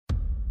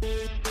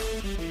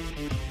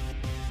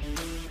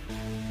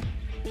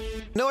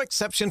no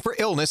exception for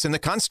illness in the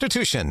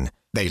Constitution.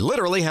 They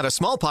literally had a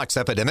smallpox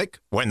epidemic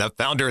when the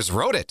founders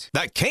wrote it.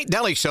 The Kate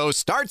Dalley Show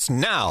starts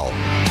now.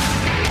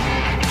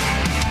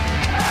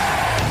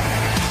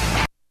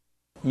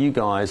 You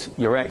guys,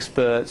 you're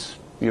experts,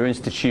 you're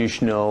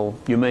institutional,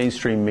 you're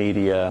mainstream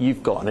media,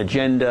 you've got an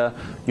agenda,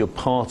 you're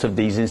part of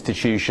these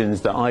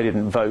institutions that I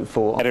didn't vote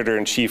for.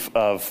 Editor-in-Chief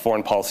of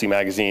Foreign Policy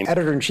Magazine.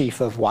 Editor-in-Chief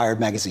of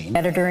Wired Magazine.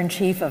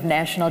 Editor-in-Chief of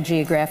National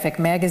Geographic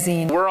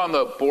Magazine. We're on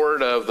the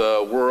board of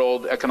the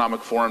World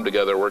Economic Forum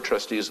together. We're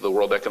trustees of the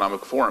World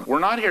Economic Forum. We're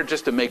not here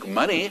just to make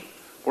money.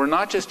 We're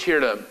not just here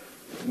to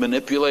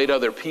manipulate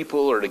other people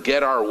or to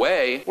get our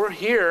way. We're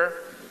here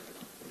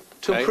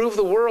to improve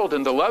the world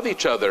and to love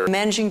each other.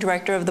 Managing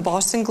Director of the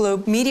Boston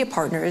Globe Media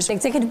Partners.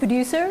 Executive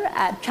Producer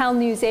at Channel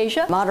News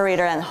Asia.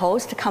 Moderator and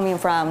host coming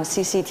from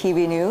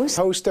CCTV News.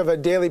 Host of a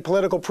daily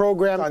political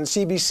program on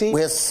CBC.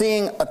 We're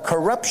seeing a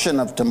corruption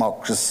of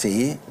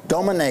democracy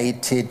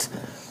dominated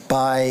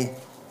by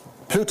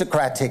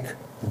plutocratic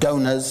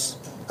donors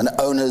and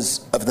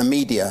owners of the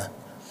media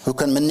who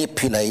can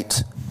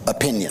manipulate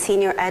opinion.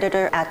 Senior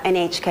Editor at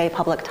NHK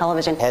Public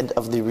Television. Head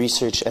of the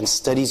Research and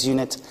Studies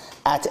Unit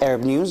at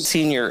Arab News.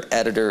 Senior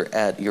Editor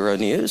at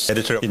Euronews.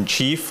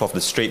 Editor-in-Chief of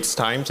the Straits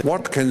Times.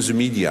 What can the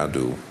media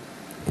do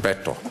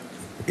better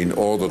in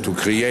order to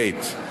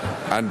create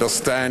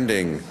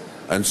understanding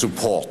and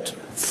support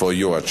for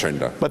your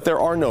agenda? But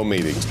there are no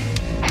meetings.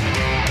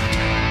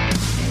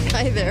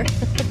 Hi there.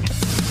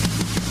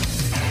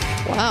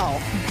 Wow.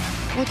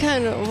 What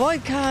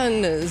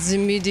can the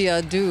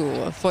media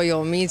do for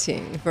your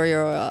meeting, for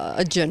your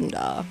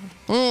agenda?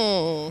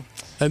 And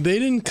they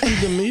didn't come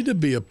to me to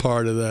be a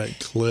part of that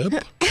clip.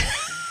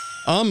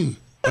 I'm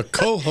a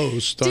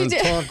co-host on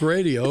talk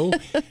radio,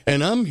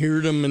 and I'm here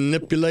to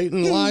manipulate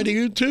and lie to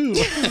you, too.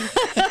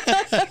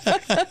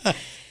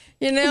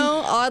 You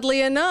know, oddly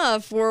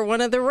enough, we're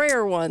one of the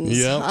rare ones.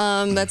 Yep.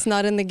 That's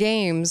not in the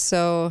game.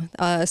 So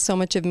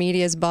much of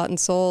media is bought and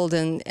sold.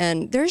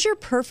 And there's your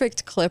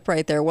perfect clip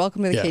right there.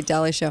 Welcome to the Kate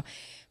Dalley Show.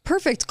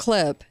 Perfect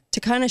clip to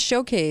kind of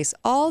showcase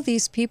all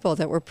these people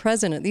that were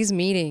present at these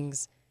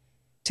meetings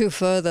to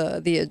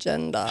further the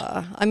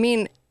agenda. I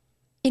mean,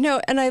 you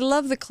know, and I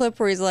love the clip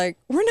where he's like,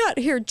 we're not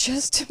here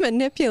just to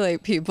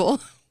manipulate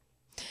people.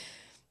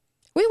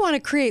 We want to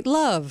create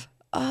love.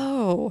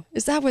 Oh,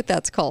 is that what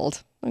that's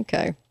called?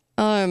 Okay.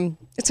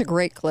 It's a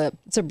great clip.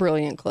 It's a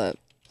brilliant clip.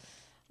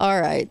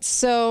 All right.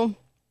 So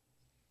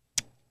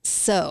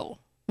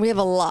we have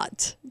a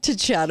lot to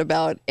chat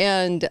about.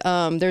 And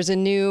there's a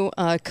new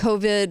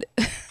COVID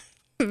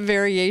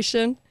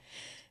variation.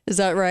 Is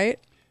that right?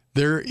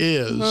 There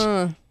is.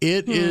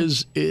 It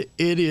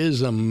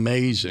is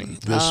amazing,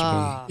 this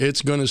one.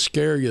 It's going to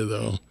scare you,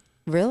 though.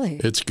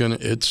 Really?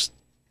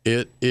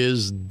 It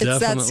is definitely. It's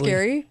that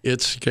scary?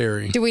 It's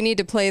scary. Do we need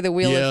to play the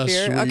Wheel of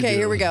Fear? Okay,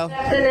 here we go.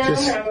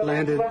 Just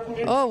landed.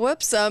 Oh,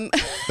 whoops.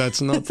 That's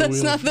not the That's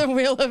Wheel not of the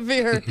Wheel of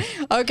Fear.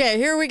 Okay,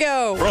 here we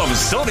go. From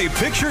Sony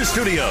Pictures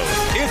Studios,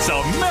 it's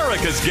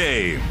America's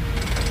Game.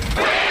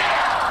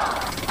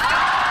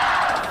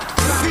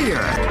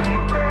 Fear.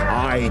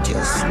 I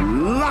just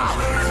love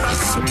the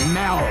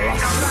smell of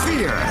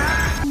fear.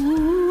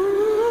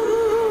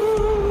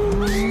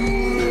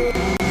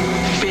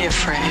 Be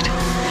afraid.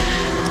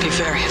 Be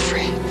very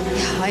afraid.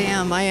 I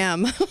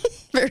am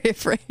very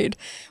afraid.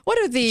 What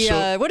are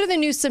the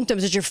new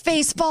symptoms? Does your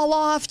face fall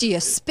off? Do you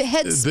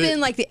head spin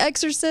like The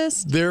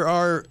Exorcist? There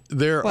are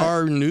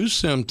new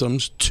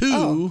symptoms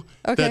too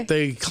that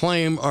they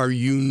claim are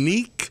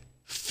unique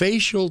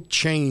facial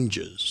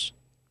changes.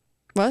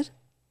 What?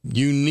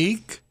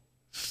 Unique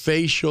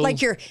facial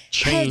like your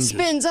changes. Head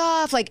spins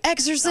off like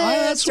Exorcist.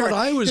 That's what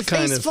I was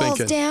kind of thinking. Your face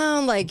falls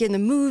down like in the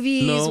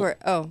movies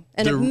and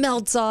it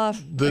melts off.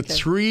 The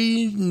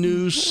three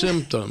new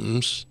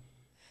symptoms,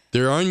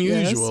 they're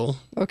unusual.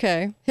 Yes.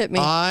 Okay, hit me.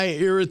 Eye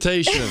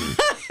irritation.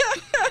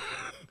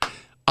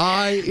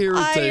 Eye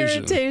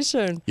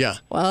irritation. Yeah.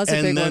 Well, that's a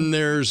big one. And then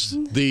there's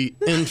the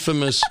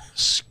infamous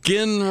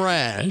skin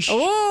rash.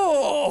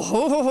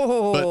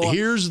 Oh. But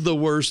here's the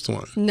worst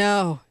one.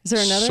 No. Is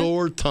there another?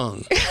 Sore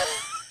tongue.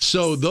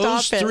 So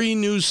those three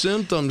new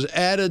symptoms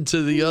added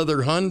to the other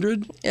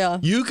 100,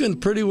 you can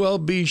pretty well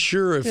be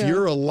sure if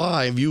you're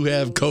alive, you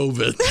have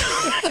COVID.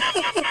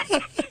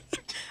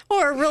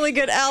 Or a really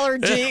good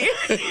allergy.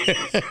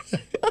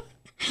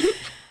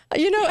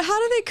 You know, how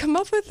do they come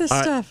up with this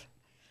stuff?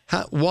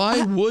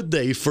 Why would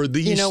they for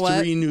these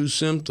three new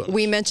symptoms?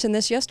 We mentioned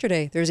this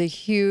yesterday. There's a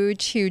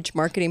huge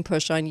marketing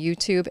push on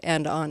YouTube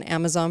and on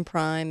Amazon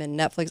Prime and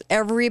Netflix.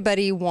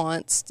 Everybody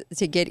wants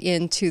to get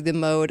into the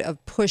mode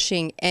of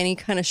pushing any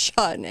kind of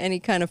shot and any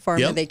kind of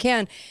pharma they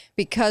can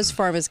because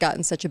pharma's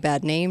gotten such a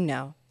bad name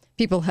now.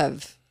 People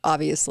have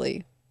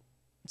obviously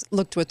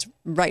looked what's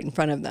right in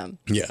front of them.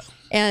 Yeah.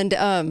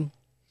 And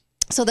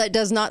so that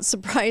does not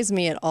surprise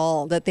me at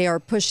all that they are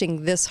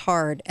pushing this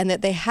hard and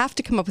that they have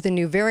to come up with a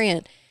new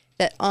variant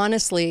that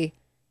honestly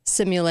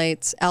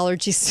simulates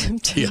allergy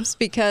symptoms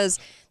because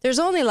there's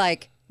only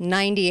like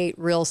 98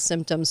 real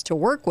symptoms to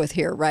work with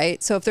here,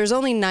 right? So if there's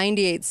only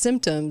 98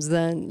 symptoms,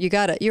 then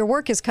your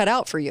work is cut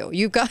out for you.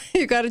 You got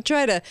to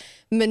try to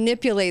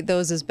manipulate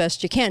those as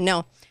best you can.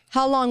 Now,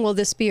 how long will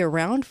this be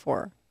around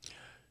for?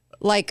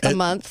 Like a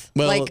month?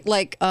 Well,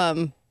 like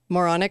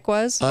Moronic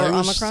was? Or I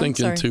was Omicron?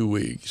 thinking Sorry. 2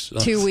 weeks.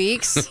 2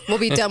 weeks. We'll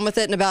be done with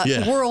it in about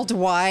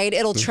worldwide.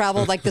 It'll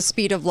travel like the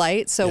speed of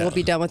light, so we'll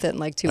be done with it in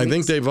like 2 weeks. I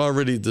think they've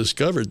already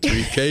discovered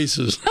 3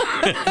 cases.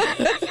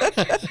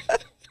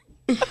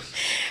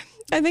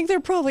 I think they're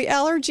probably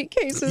allergy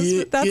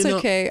cases, but that's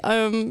okay.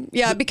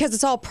 Because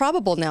it's all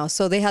probable now.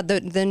 So they had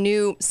the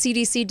new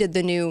CDC did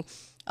the new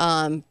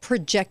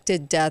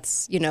projected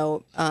deaths.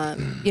 So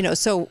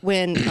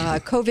when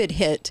COVID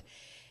hit,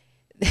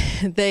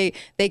 they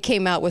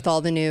came out with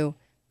all the new.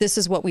 This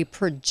is what we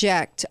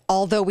project.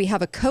 Although we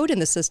have a code in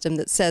the system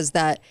that says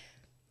that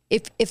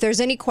if there's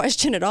any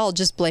question at all,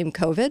 just blame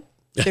COVID.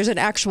 There's an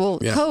actual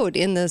code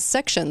in the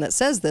section that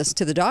says this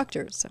to the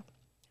doctors. So.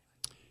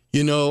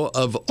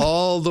 Of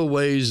all the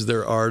ways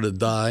there are to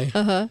die,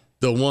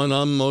 the one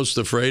I'm most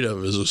afraid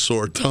of is a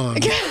sore tongue.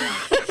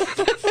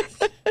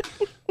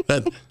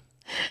 That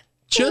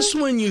just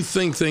when you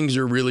think things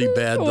are really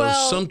bad, though,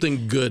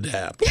 something good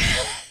happens.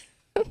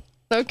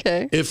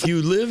 Okay. If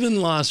you live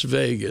in Las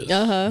Vegas,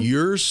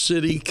 your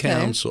city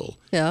council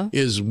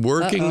is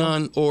working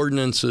on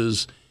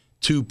ordinances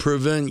to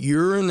prevent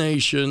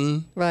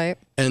urination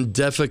and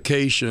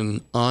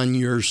defecation on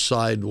your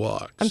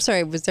sidewalks. I'm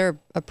sorry, was there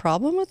a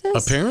problem with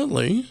this?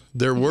 Apparently,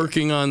 they're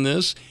working on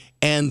this,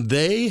 and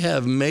they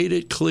have made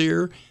it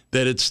clear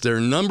that it's their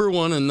number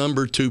 1 and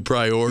number 2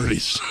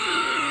 priorities.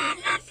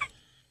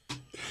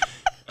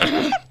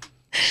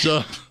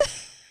 So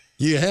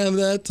you have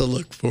that to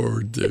look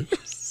forward to.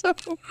 So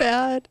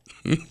bad.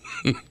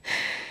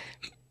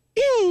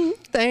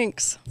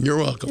 Thanks. You're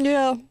welcome.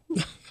 Yeah.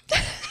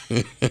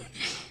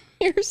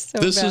 You're so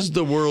This bad. is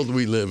the world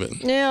we live in.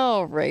 Yeah,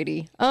 all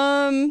righty.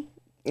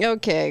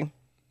 Okay.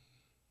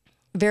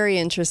 Very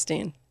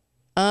interesting.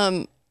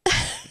 That's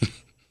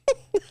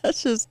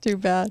just too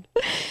bad.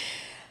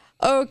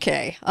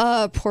 Okay.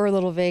 Poor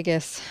little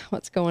Vegas.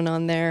 What's going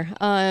on there?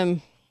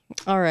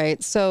 All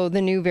right. So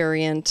the new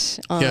variant.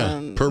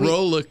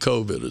 Parola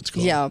COVID, it's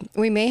called. Yeah.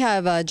 We may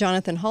have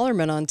Jonathan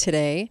Hollerman on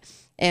today.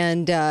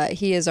 And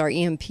he is our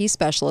EMP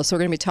specialist. So we're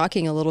going to be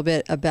talking a little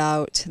bit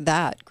about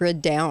that,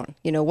 grid down,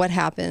 what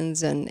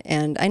happens.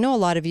 And I know a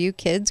lot of you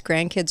kids,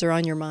 grandkids are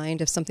on your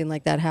mind if something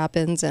like that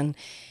happens. And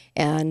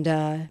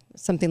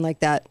something like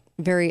that,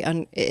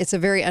 it's a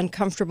very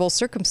uncomfortable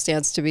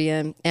circumstance to be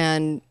in.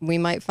 And we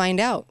might find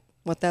out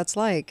what that's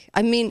like.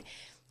 I mean,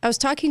 I was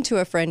talking to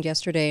a friend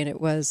yesterday and it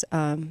was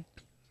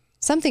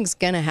something's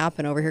going to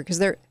happen over here because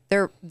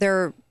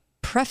they're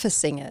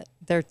prefacing it.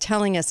 They're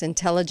telling us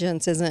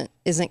intelligence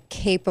isn't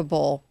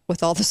capable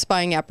with all the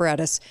spying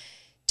apparatus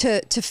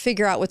to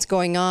figure out what's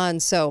going on.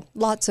 So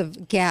lots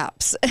of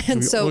gaps,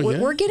 and so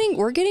we're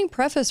getting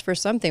preface for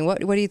something. What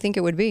do you think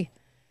it would be?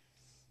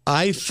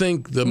 I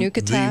think the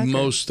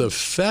most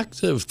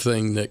effective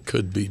thing that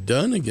could be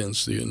done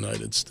against the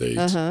United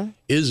States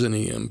is an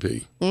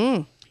EMP.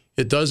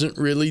 It doesn't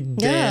really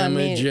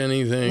damage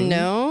anything.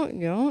 No,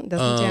 it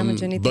doesn't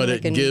damage anything. But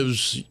it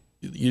gives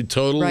you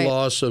total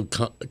loss of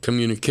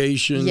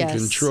communication,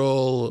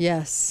 control.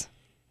 Yes.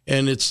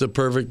 And it's the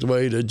perfect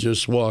way to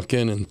just walk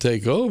in and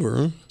take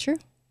over.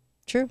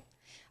 True.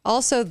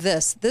 Also,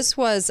 this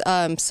was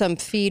some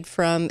feed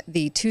from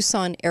the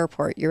Tucson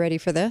airport. You ready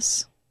for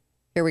this?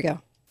 Here we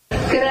go.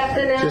 Good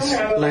afternoon. Just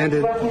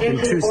landed in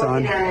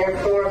Tucson.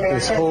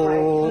 This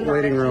whole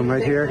waiting room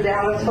right here,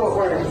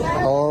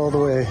 all the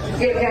way,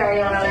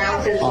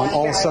 on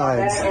all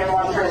sides.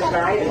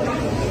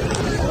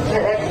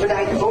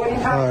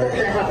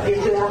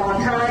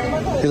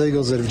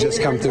 Illegals that have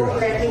just come through.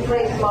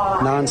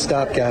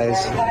 Non-stop,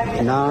 guys.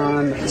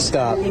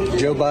 Non-stop.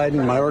 Joe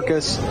Biden,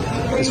 Mayorkas,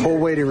 this whole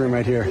waiting room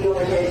right here.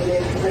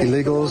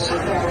 Illegals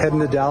heading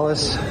to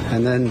Dallas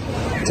and then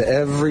to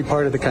every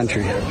part of the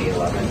country.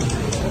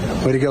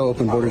 Way to go,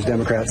 Open Borders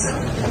Democrats.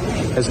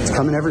 As it's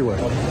coming everywhere.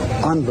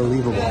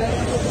 Unbelievable.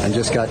 And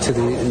just got to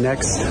the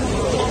next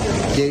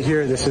gate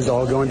here. This is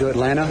all going to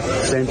Atlanta.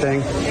 Same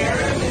thing.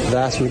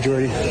 Vast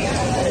majority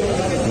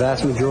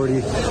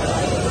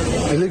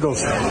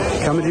illegals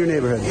coming to your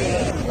neighborhood.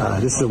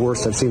 This is the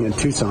worst I've seen in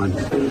Tucson.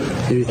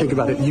 You think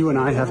about it, you and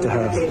I have to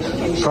have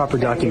proper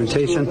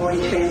documentation. We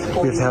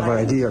have to have our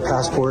ID, our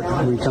passport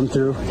when we come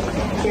through.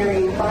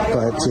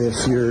 But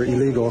if you're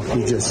illegal,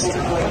 you just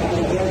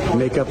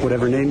make up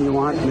whatever name you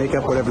want, make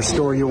up whatever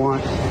store you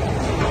want,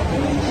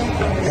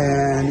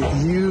 and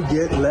you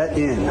get let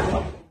in.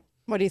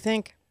 What do you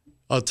think?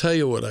 I'll tell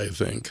you what I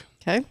think.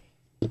 Okay.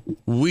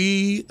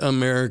 We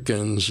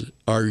Americans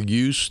are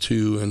used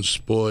to and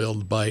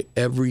spoiled by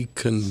every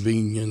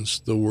convenience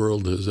the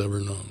world has ever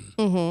known.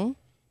 Mm-hmm.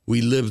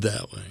 We live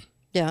that way.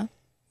 Yeah.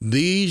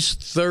 These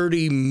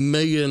 30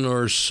 million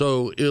or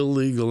so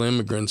illegal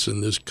immigrants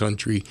in this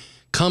country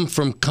come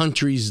from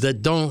countries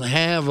that don't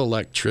have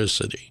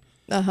electricity,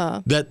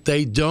 that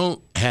they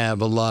don't have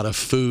a lot of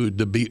food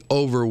to be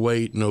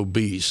overweight and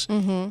obese.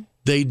 Mm-hmm.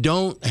 They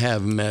don't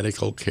have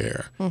medical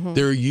care. Mm-hmm.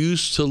 They're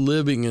used to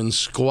living in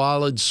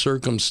squalid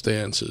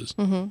circumstances.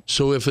 Mm-hmm.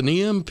 So if an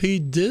EMP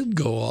did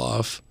go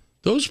off,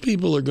 those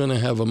people are going to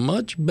have a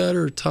much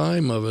better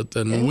time of it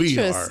than we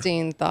are.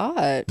 Interesting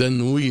thought.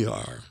 Than we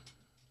are.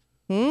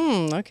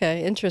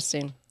 Okay,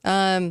 interesting.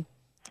 Hi,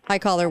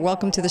 caller.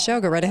 Welcome to the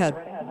show. Go right ahead.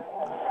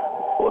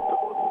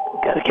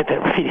 Got to get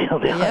that radio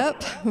down.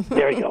 Yep.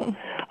 There you go.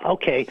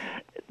 Okay.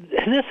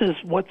 This is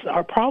what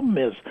our problem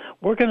is.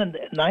 We're going to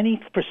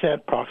 90%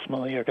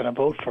 approximately are going to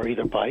vote for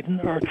either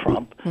Biden or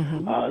Trump.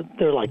 Mm-hmm.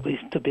 They're likely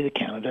to be the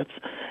candidates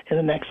in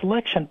the next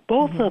election.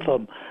 Both of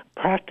them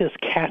practice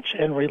catch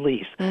and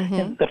release.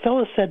 And the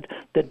fellow said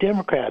the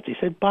Democrats. He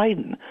said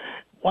Biden.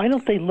 Why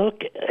don't they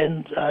look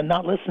and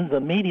not listen to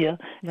the media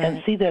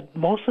and see that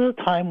most of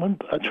the time when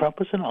Trump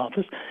was in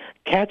office,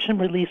 catch and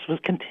release was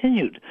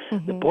continued.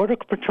 The Border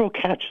Patrol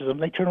catches them,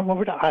 they turn them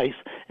over to ICE,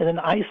 and then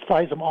ICE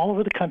flies them all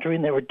over the country,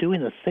 and they were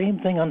doing the same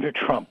thing under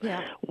Trump.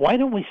 Why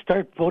don't we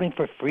start voting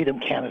for freedom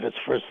candidates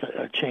for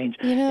a change,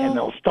 and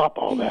they'll stop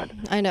all that?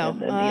 I know.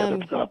 And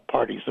the other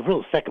parties, the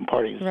real second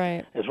parties,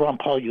 as Ron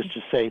Paul used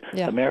to say,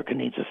 America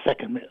needs a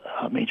second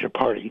major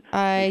party.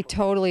 I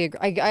totally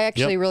agree. I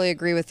actually really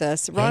agree with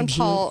this. Ron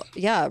Paul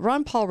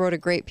wrote a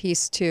great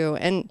piece too,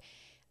 and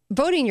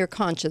voting your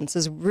conscience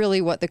is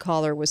really what the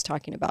caller was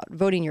talking about,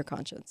 voting your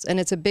conscience. And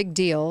it's a big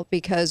deal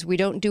because we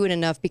don't do it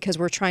enough because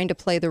we're trying to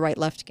play the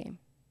right-left game.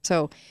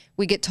 So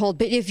we get told,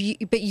 but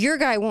your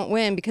guy won't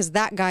win because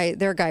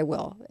their guy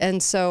will.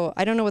 And so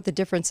I don't know what the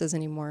difference is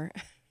anymore.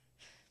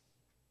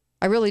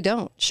 I really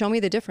don't. Show me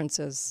the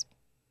differences.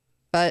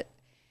 But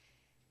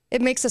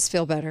it makes us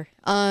feel better.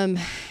 And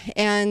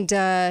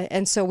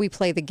so we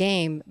play the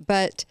game.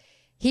 But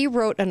he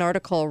wrote an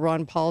article,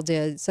 Ron Paul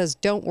did, says,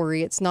 don't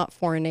worry, it's not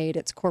foreign aid,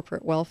 it's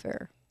corporate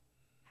welfare.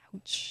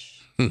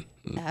 Ouch.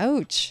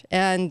 Ouch.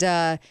 And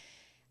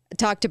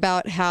talked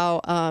about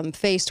how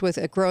faced with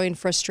a growing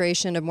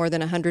frustration of more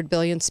than $100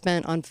 billion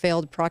spent on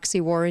failed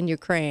proxy war in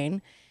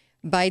Ukraine,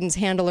 Biden's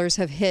handlers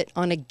have hit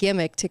on a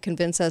gimmick to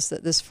convince us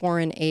that this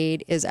foreign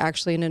aid is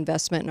actually an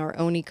investment in our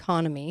own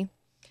economy.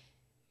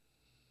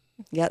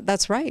 Yeah,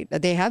 that's right.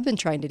 They have been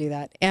trying to do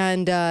that.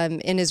 And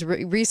in his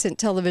recent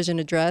television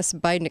address,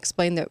 Biden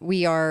explained that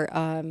we are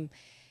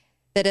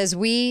that as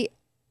we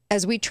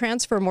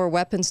transfer more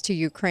weapons to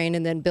Ukraine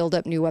and then build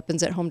up new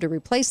weapons at home to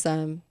replace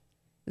them,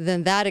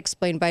 then that,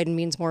 explained Biden,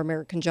 means more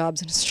American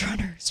jobs and a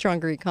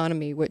stronger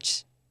economy,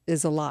 which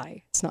is a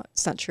lie. It's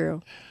not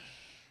true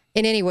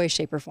in any way,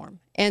 shape, or form.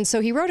 And so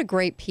he wrote a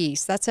great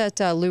piece. That's at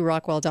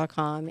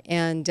LouRockwell.com.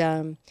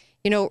 And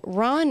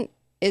Ron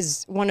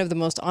is one of the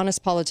most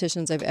honest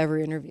politicians I've ever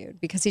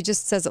interviewed because he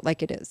just says it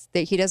like it is.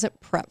 He doesn't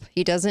prep.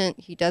 He doesn't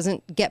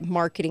get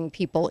marketing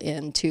people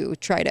in to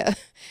try to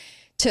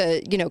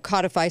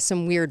codify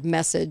some weird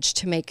message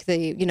to make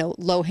the,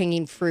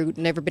 low-hanging fruit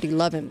and everybody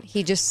love him.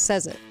 He just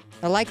says it.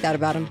 I like that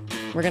about him.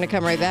 We're going to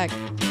come right back.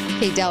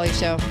 Kate Dalley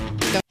Show.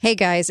 Hey,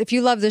 guys, if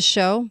you love this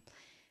show,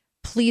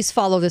 please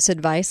follow this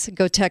advice.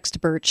 Go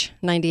text Birch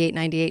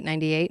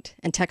 989898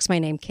 and text my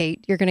name,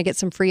 Kate. You're going to get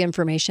some free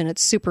information.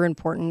 It's super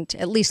important.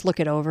 At least look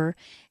it over.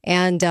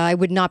 And I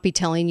would not be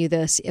telling you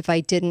this if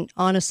I didn't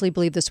honestly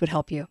believe this would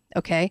help you.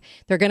 Okay?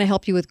 They're going to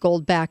help you with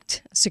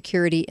gold-backed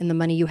security in the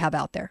money you have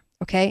out there.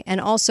 Okay?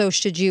 And also,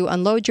 should you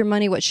unload your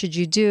money, what should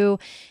you do?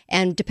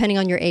 And depending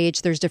on your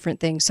age, there's different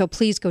things. So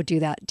please go do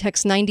that.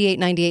 Text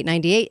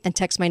 989898 and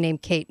text my name,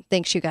 Kate.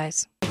 Thanks, you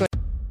guys.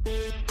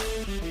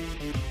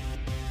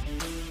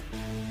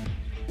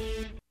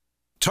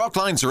 Talk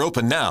lines are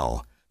open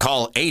now.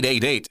 Call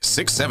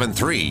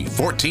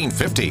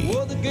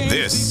 888-673-1450.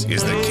 This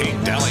is the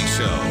Kate Dalley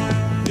Show.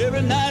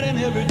 Every night and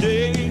every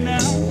day now.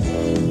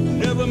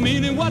 Never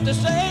meaning what to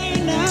say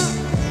now.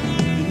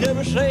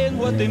 Never saying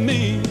what they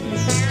mean.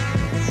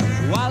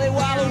 While they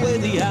while away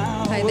the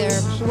hours. Hi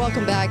there.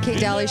 Welcome back. Kate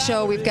Dalley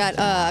Show. I've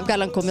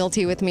got Uncle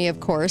Milty with me, of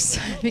course,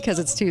 because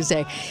it's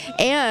Tuesday.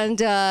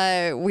 And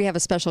we have a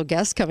special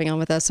guest coming on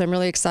with us. So I'm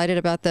really excited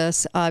about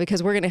this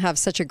because we're going to have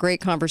such a great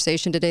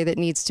conversation today that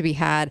needs to be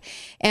had.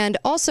 And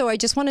also, I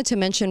just wanted to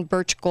mention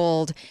Birch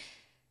Gold.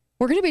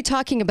 We're going to be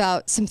talking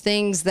about some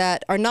things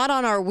that are not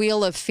on our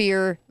Wheel of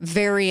Fear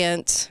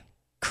variant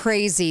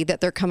crazy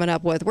that they're coming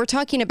up with. We're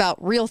talking about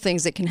real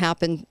things that can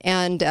happen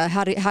and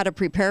how to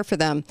prepare for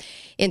them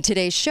in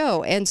today's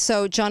show. And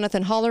so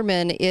Jonathan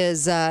Hollerman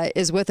is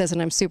with us, and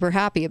I'm super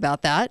happy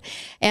about that.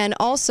 And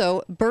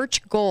also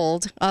Birch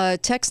Gold,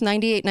 text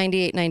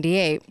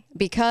 989898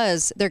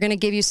 because they're going to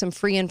give you some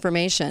free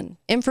information.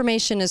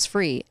 Information is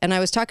free. And I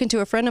was talking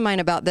to a friend of mine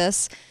about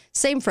this,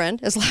 same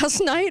friend as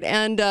last night,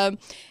 and the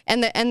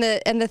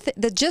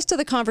gist of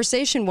the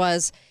conversation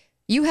was,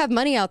 you have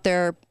money out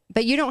there,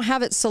 but you don't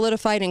have it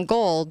solidified in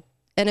gold.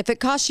 And if it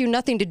costs you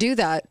nothing to do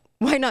that,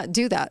 why not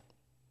do that?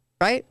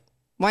 Right?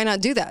 Why not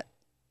do that?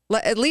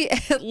 At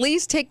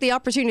least take the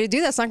opportunity to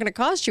do that. It's not going to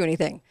cost you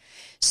anything.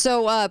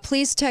 So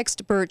please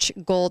text Birch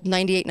Gold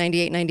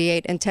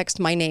 989898 and text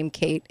my name,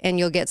 Kate, and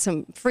you'll get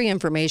some free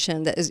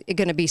information that is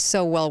going to be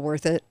so well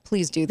worth it.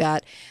 Please do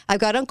that. I've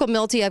got Uncle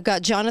Milty. I've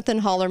got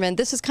Jonathan Hollerman.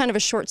 This is kind of a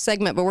short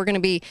segment, but we're going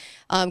to be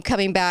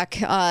coming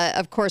back,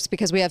 of course,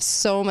 because we have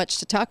so much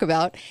to talk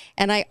about.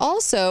 And I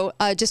also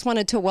just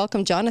wanted to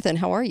welcome Jonathan.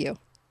 How are you?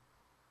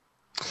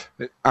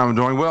 I'm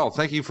doing well.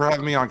 Thank you for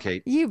having me on,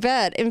 Kate. You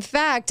bet. In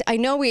fact, I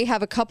know we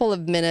have a couple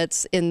of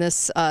minutes in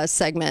this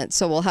segment,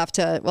 so we'll have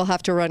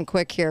to run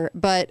quick here.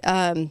 But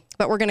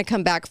we're going to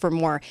come back for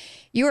more.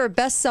 You are a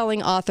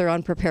best-selling author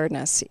on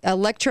preparedness,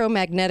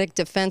 Electromagnetic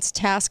Defense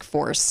Task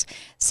Force,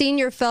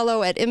 Senior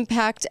Fellow at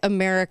Impact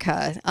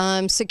America,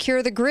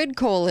 Secure the Grid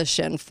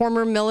Coalition,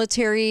 former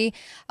military.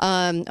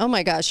 Oh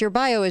my gosh, your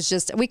bio is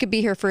just, we could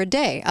be here for a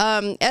day.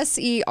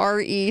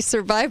 SERE,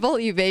 Survival,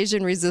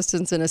 Evasion,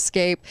 Resistance, and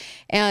Escape.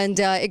 And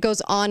it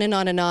goes on and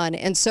on and on.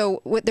 And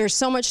so there's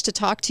so much to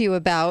talk to you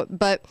about,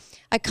 but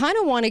I kind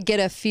of want to get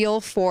a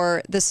feel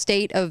for the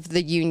state of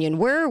the union.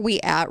 Where are we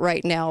at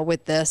right now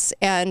with this,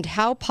 and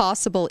how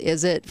possible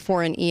is it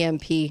for an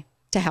EMP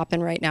to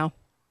happen right now?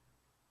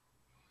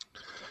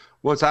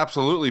 Well, it's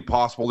absolutely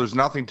possible. There's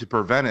nothing to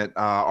prevent it.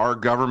 Our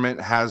government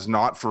has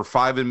not, for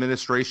 5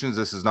 administrations,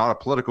 this is not a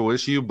political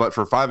issue, but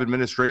for 5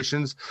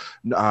 administrations,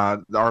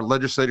 our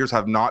legislators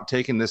have not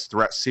taken this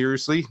threat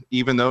seriously,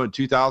 even though in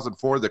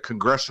 2004, the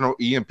Congressional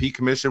EMP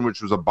Commission,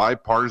 which was a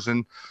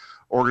bipartisan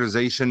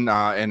organization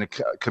and a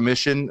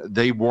commission,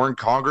 they warned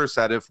Congress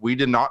that if we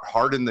did not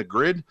harden the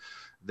grid,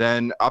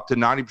 then up to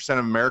 90%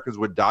 of Americans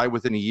would die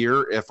within a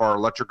year if our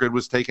electric grid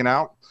was taken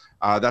out.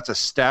 That's a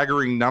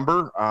staggering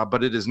number,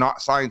 but it is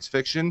not science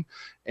fiction,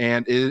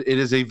 and it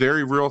is a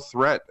very real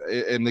threat.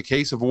 In the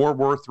case of World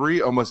War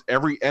III, almost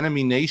every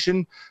enemy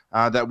nation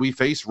that we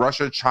face,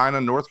 Russia, China,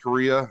 North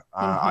Korea,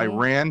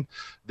 Iran,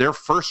 their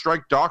first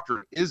strike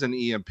doctrine is an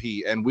EMP,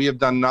 and we have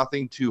done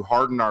nothing to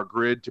harden our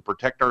grid to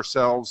protect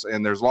ourselves,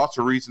 and there's lots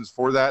of reasons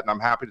for that, and I'm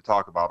happy to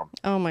talk about them.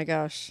 Oh my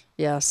gosh,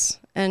 yes.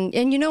 And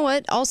you know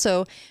what?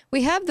 Also,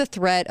 we have the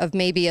threat of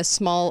maybe a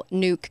small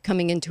nuke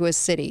coming into a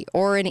city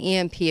or an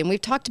EMP, and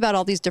we've talked about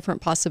all these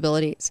different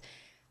possibilities.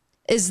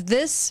 Is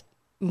this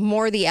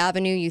more the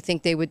avenue you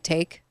think they would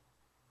take?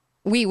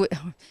 We would,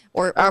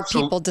 or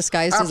people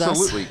disguised as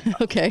us?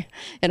 Okay,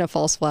 in a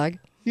false flag.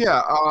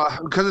 Yeah,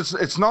 because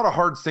it's not a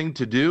hard thing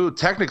to do.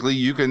 Technically,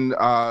 you can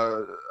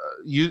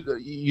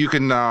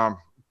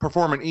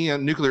perform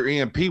an nuclear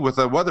EMP with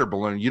a weather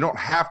balloon. You don't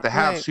have to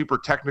have super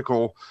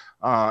technical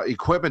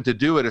equipment to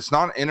do it. It's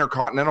not an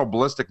intercontinental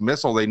ballistic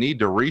missile they need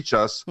to reach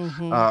us.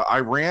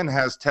 Iran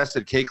has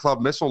tested K-Club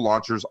missile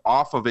launchers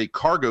off of a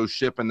cargo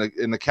ship in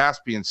the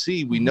Caspian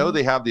Sea. We know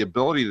they have the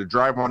ability to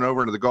drive one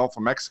over into the Gulf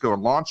of Mexico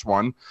and launch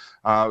one.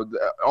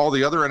 All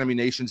the other enemy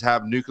nations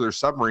have nuclear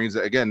submarines.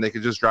 Again, they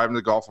could just drive into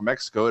the Gulf of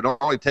Mexico. It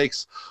only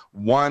takes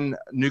one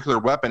nuclear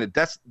weapon. It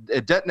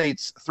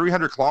detonates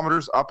 300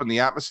 kilometers up in the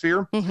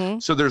atmosphere.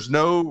 So there's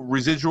no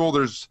residual.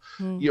 There's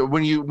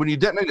when you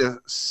detonate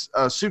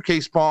a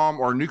suitcase bomb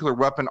or a nuclear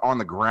weapon on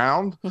the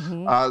ground,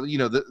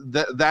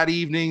 that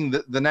evening,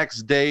 the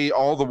next day,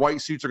 all the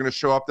white suits are going to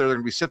show up there. They're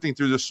going to be sifting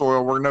through the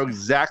soil. We're going to know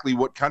exactly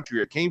what country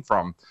it came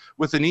from.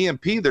 With an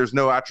EMP, there's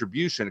no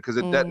attribution because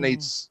it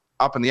detonates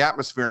up in the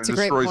atmosphere and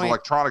destroys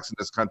electronics in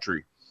this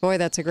country. Boy,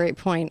 that's a great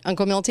point.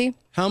 Uncle Milty?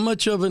 How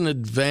much of an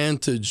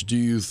advantage do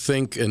you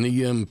think an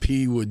EMP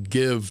would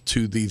give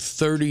to the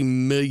 30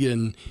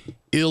 million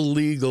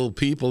illegal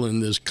people in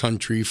this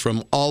country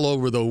from all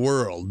over the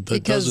world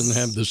that doesn't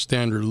have the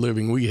standard of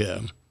living we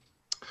have?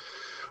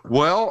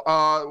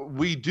 Well,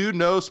 we do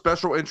know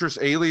special interest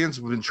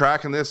aliens. We've been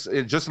tracking this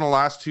just in the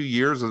last 2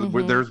 years.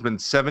 There's been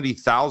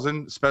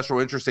 70,000 special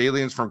interest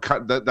aliens from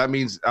that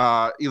means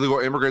illegal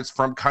immigrants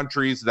from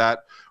countries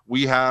that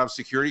we have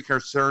security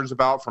concerns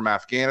about, from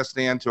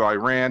Afghanistan to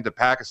Iran to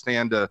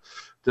Pakistan to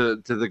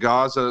the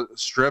Gaza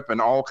Strip and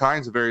all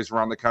kinds of areas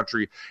around the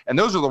country. And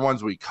those are the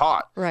ones we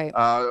caught. Right.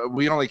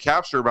 We only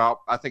capture about,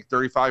 I think,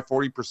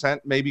 35-40%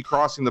 maybe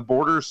crossing the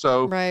border.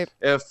 So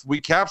if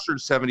we captured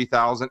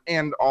 70,000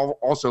 and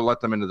also let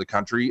them into the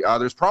country,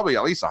 there's probably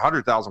at least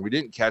 100,000 we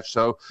didn't catch.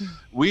 So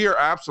we are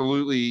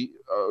absolutely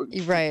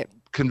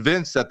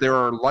convinced that there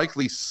are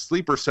likely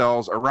sleeper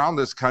cells around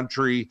this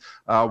country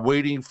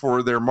waiting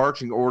for their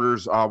marching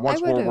orders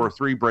once World War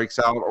III breaks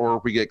out or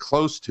if we get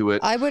close to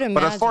it. I would imagine.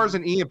 But as far as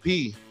an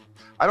EMP,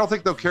 I don't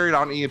think they'll carry it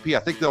out an EMP. I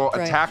think they'll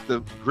attack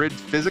the grid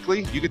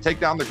physically. You could take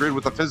down the grid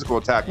with a physical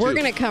attack, too. We're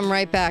going to come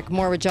right back.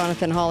 More with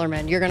Jonathan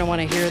Hollerman. You're going to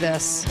want to hear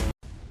this.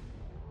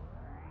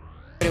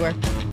 Anywhere.